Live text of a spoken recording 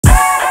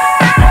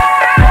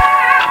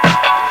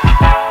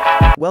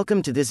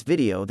Welcome to this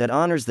video that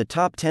honors the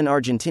top 10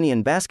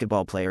 Argentinian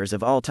basketball players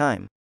of all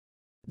time.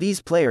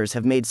 These players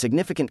have made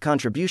significant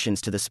contributions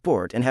to the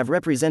sport and have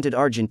represented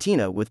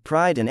Argentina with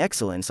pride and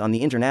excellence on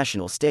the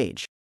international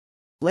stage.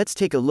 Let's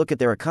take a look at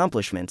their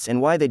accomplishments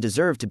and why they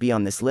deserve to be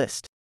on this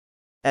list.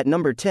 At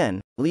number 10,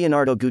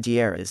 Leonardo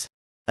Gutierrez.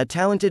 A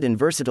talented and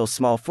versatile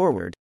small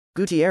forward,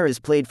 Gutierrez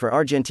played for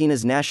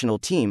Argentina's national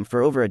team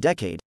for over a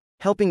decade,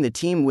 helping the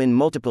team win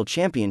multiple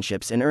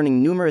championships and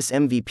earning numerous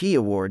MVP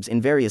awards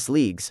in various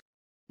leagues.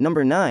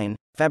 Number 9,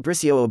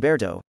 Fabricio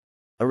Oberto.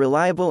 A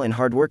reliable and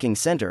hardworking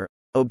center,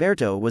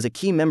 Oberto was a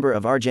key member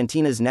of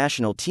Argentina's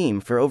national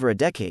team for over a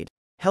decade,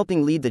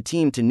 helping lead the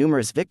team to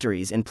numerous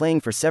victories and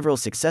playing for several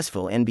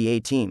successful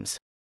NBA teams.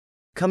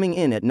 Coming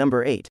in at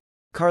number 8,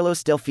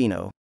 Carlos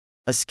Delfino.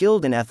 A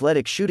skilled and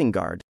athletic shooting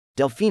guard,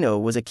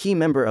 Delfino was a key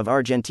member of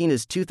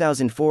Argentina's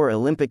 2004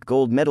 Olympic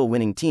gold medal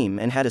winning team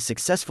and had a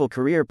successful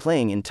career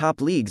playing in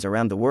top leagues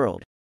around the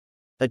world.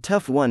 A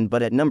tough one,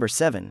 but at number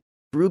 7,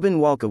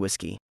 Ruben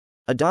Walkowiski.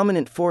 A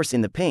dominant force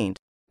in the paint,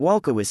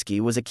 Walkowiski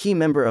was a key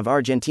member of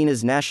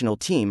Argentina's national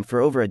team for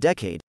over a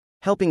decade,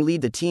 helping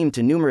lead the team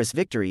to numerous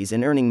victories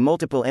and earning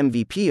multiple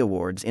MVP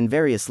awards in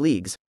various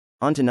leagues.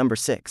 On to number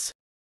 6.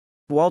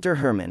 Walter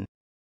Herrmann.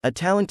 A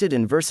talented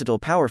and versatile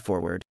power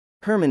forward,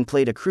 Herrmann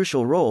played a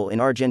crucial role in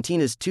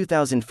Argentina's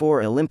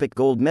 2004 Olympic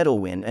gold medal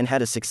win and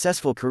had a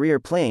successful career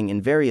playing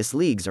in various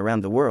leagues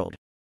around the world.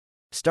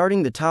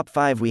 Starting the top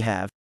 5, we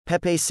have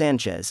Pepe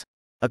Sanchez.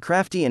 A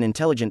crafty and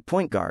intelligent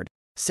point guard,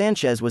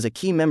 Sanchez was a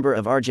key member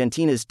of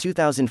Argentina's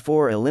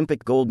 2004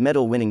 Olympic gold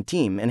medal winning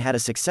team and had a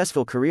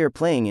successful career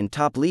playing in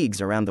top leagues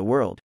around the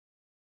world.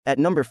 At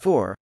number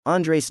 4,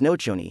 Andres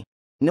Nocioni.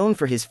 Known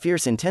for his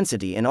fierce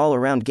intensity and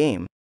all-around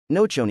game,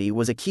 Nocioni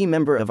was a key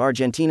member of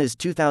Argentina's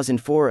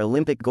 2004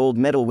 Olympic gold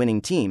medal winning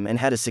team and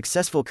had a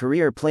successful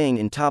career playing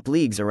in top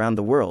leagues around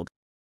the world.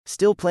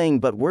 Still playing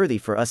but worthy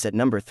for us at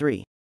number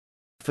 3.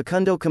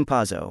 Facundo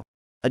Campazzo.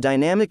 A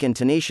dynamic and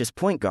tenacious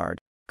point guard,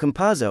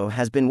 Campazzo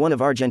has been one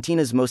of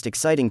Argentina's most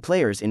exciting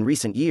players in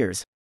recent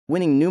years,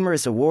 winning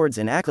numerous awards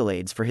and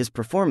accolades for his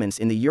performance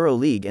in the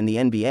EuroLeague and the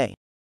NBA.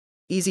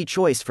 Easy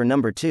choice for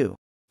number 2.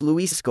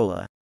 Luis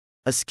Scola.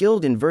 A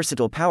skilled and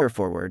versatile power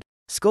forward,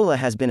 Scola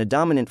has been a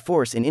dominant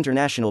force in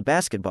international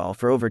basketball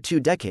for over 2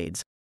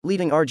 decades,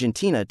 leading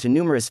Argentina to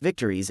numerous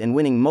victories and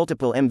winning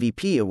multiple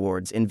MVP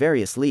awards in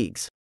various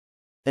leagues.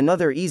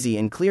 Another easy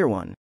and clear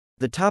one.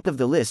 The top of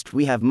the list,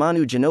 we have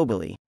Manu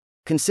Ginobili.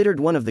 Considered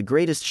one of the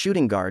greatest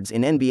shooting guards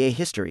in NBA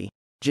history,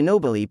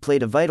 Ginobili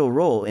played a vital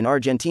role in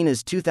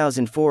Argentina's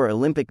 2004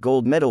 Olympic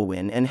gold medal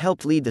win and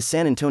helped lead the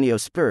San Antonio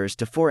Spurs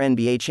to 4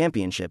 NBA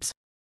championships.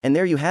 And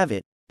there you have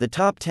it, the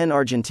top 10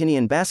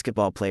 Argentinian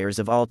basketball players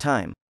of all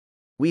time.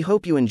 We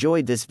hope you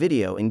enjoyed this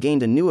video and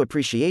gained a new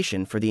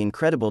appreciation for the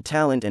incredible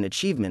talent and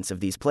achievements of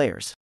these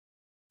players.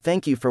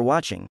 Thank you for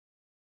watching.